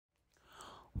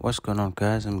What's going on,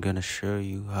 guys? I'm gonna show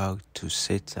you how to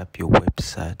set up your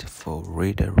website for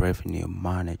Reader Revenue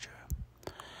Manager.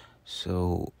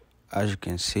 So as you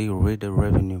can see, Reader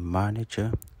Revenue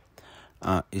Manager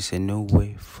is a new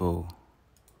way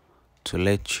to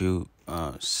let you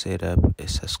set up a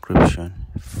subscription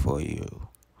for your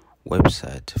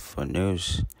website for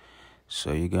news.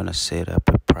 So you're gonna set up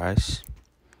a price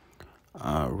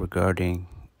regarding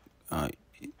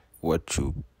what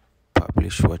you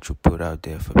publish, what you put out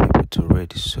there for people to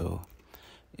read. So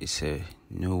it's a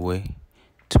new way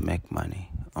to make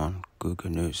money on Google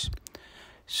News.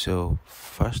 So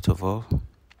first of all,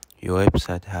 your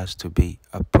website has to be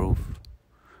approved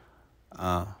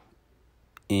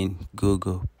in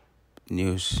Google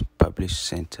News Publish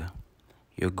Center.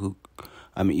 Your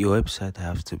website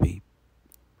has to be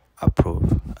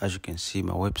approved. As you can see,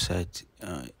 my website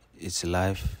is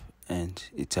live and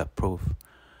it's approved.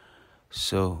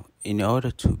 So in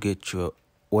order to get your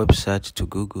website to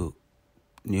Google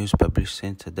News Publish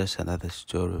Center, that's another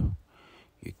story.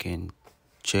 You can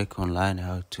check online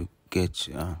how to get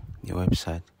your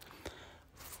website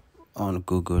on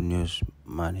Google News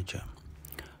Manager.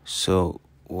 So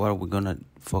what we're gonna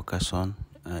focus on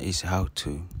is how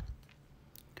to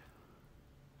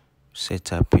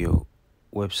set up your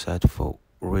website for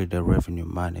Reader Revenue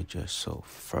Manager. So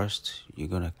first, you're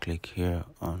gonna click here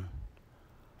on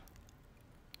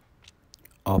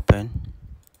Open.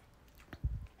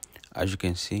 As you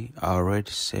can see, I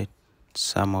already set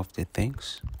some of the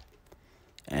things,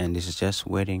 and this is just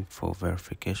waiting for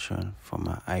verification for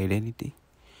my identity.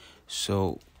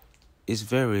 So it's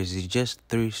very easy, just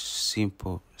 3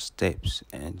 simple steps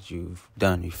and you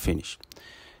finished.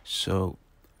 So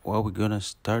what we're gonna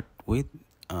start with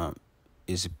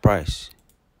is the price.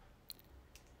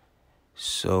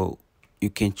 So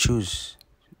you can choose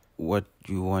what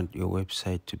you want your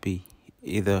website to be,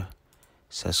 either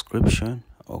subscription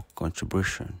or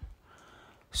contribution.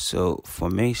 So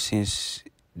for me, since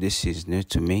this is new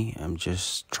to me, I'm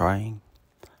just trying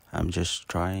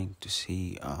to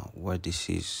see what this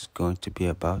is going to be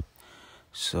about.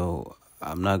 So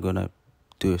I'm not gonna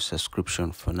do a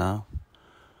subscription for now.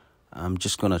 I'm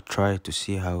just gonna try to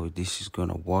see how this is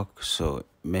gonna work. So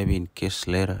maybe in case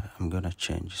later I'm gonna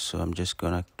change. So I'm just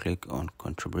gonna click on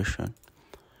contribution.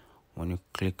 When you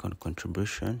click on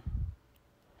contribution,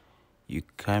 you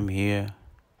come here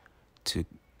to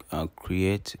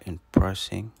create and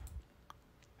pricing.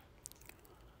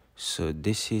 So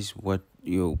this is what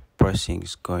your pricing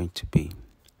is going to be.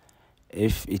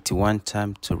 If it's one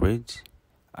time to read,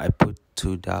 I put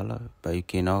 $2, but you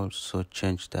can also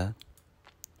change that.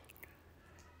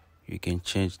 You can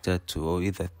change that to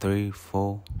either 3,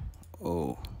 4,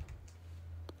 or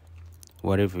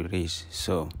whatever it is.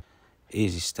 So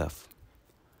easy stuff.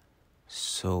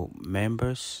 So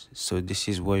members, so this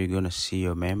is where you're gonna see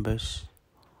your members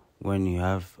when you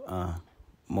have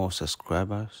more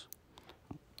subscribers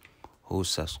who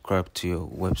subscribe to your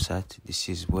website. This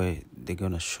is where they're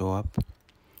gonna show up.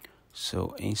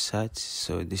 So insights,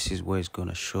 so this is where it's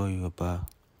gonna show you about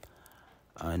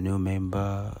a new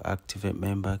member, activate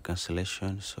member,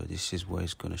 cancellation. So this is where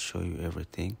it's gonna show you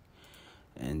everything.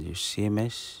 And your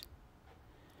CMS,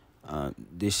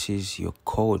 this is your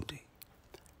code.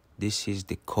 This is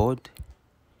the code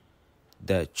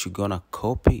that you're gonna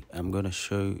copy. I'm gonna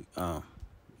show you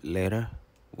later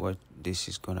what this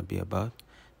is gonna be about.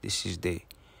 This is the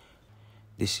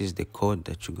code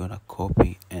that you're gonna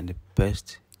copy and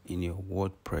paste in your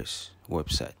WordPress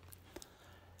website.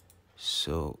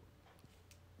 So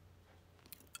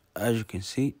as you can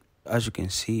see,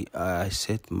 I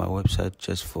set my website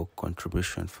just for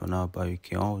contribution for now, but you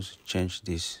can always change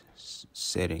these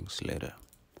settings later.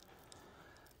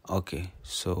 Okay,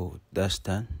 so that's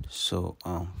done. So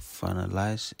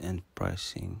finalize and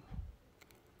pricing.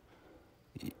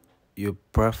 Your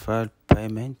profile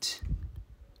payment,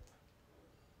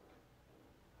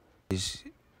 this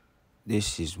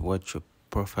is what your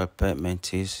profile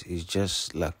payment is. It's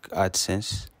just like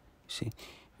AdSense. See,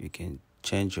 you can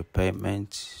change your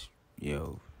payment.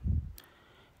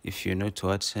 If you're new to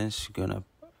AdSense, you're gonna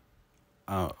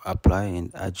apply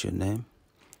and add your name.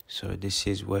 So this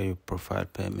is where your profile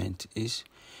payment is.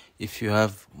 If you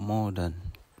have more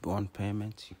than one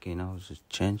payment, you can also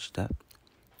change that,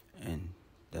 and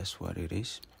that's what it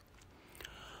is.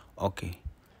 Okay,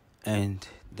 and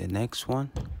the next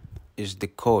one is the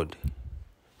code.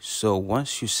 So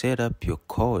once you set up your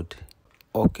code,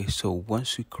 so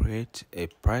once you create a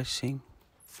pricing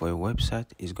for a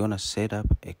website, it's gonna set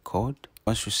up a code.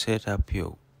 Once you set up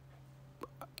your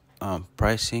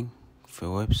pricing for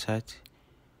a website,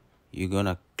 you're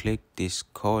gonna click this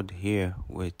code here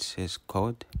where it says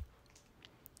code.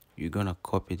 you're gonna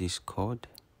copy this code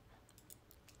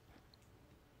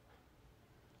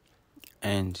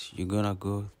and you're gonna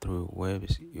go through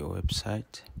your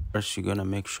website. First, you're gonna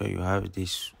make sure you have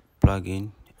this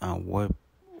plugin and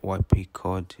WebP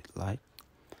Code Lite.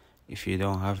 If you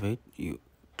don't have it, you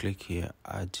click here,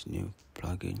 add new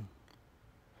plugin.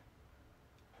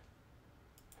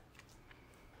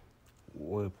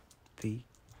 WebP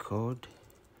Code.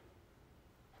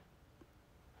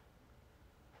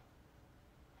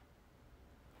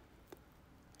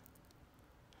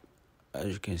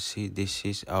 As you can see,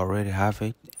 I already have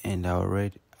it and I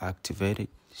already activated.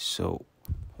 So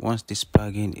once this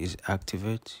plugin is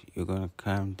activated, you're gonna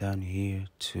come down here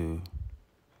to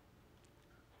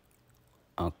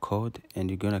code and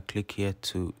you're gonna click here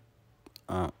to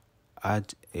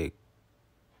add a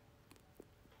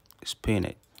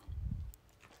Spinet.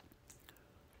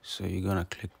 So you're gonna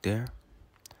click there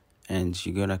and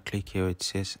you're gonna click here where it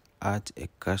says add a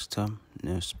custom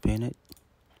new Spinet.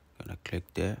 Gonna click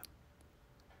there.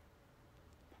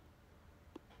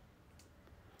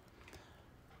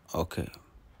 Okay.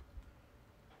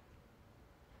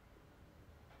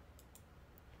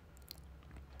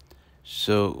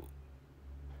 So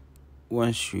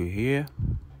once you're here,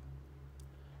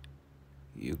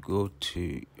 you go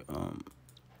to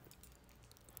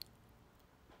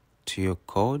your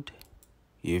code,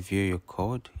 you view your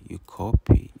code, you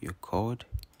copy your code,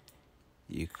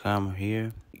 you come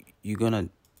here, you're gonna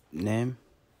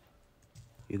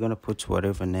put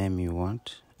whatever name you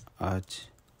want, add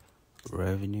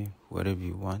revenue, whatever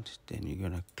you want. Then you're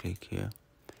gonna click here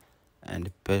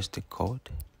and paste the code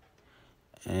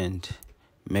and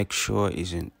make sure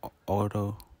it's in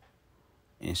auto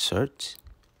insert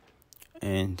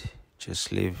and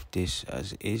just leave this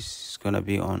as is. It's gonna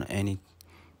be on any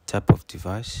type of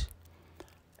device.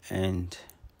 And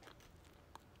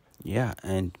yeah,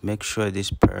 and make sure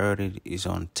this priority is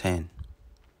on 10.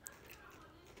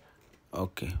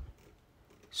 Okay,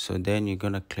 so then you're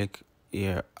gonna click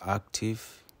here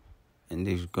active and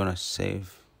you're gonna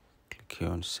save. Click here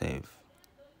on save.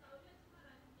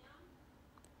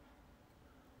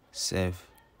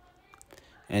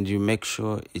 And you make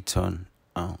sure it's on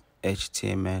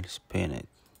HTML Spinet.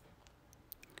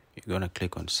 You're gonna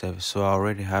click on save. So I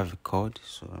already have a code,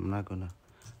 so I'm not gonna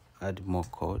add more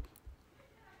code.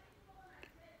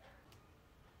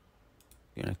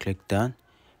 You're gonna click done.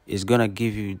 It's gonna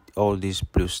give you all this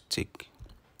blue stick.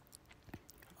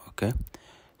 Okay,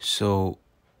 so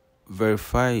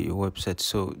verify your website.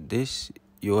 So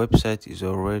your website is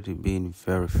already being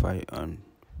verified on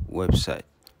website,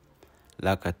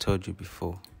 like I told you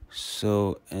before.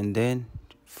 So and then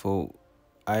for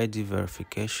ID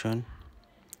verification,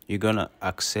 you're gonna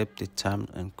accept the term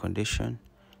and condition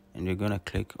and you're gonna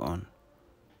click on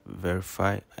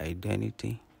verify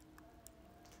identity.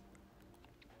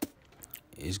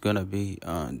 It's gonna be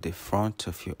on the front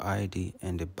of your ID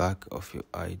and the back of your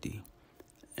ID,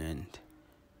 and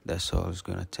that's all it's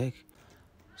gonna take.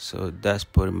 So that's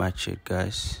pretty much it,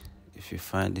 guys. If you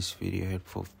find this video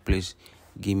helpful, please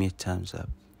give me a thumbs up,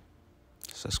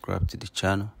 subscribe to the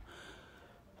channel.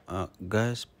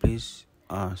 Guys, please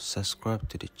subscribe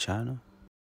to the channel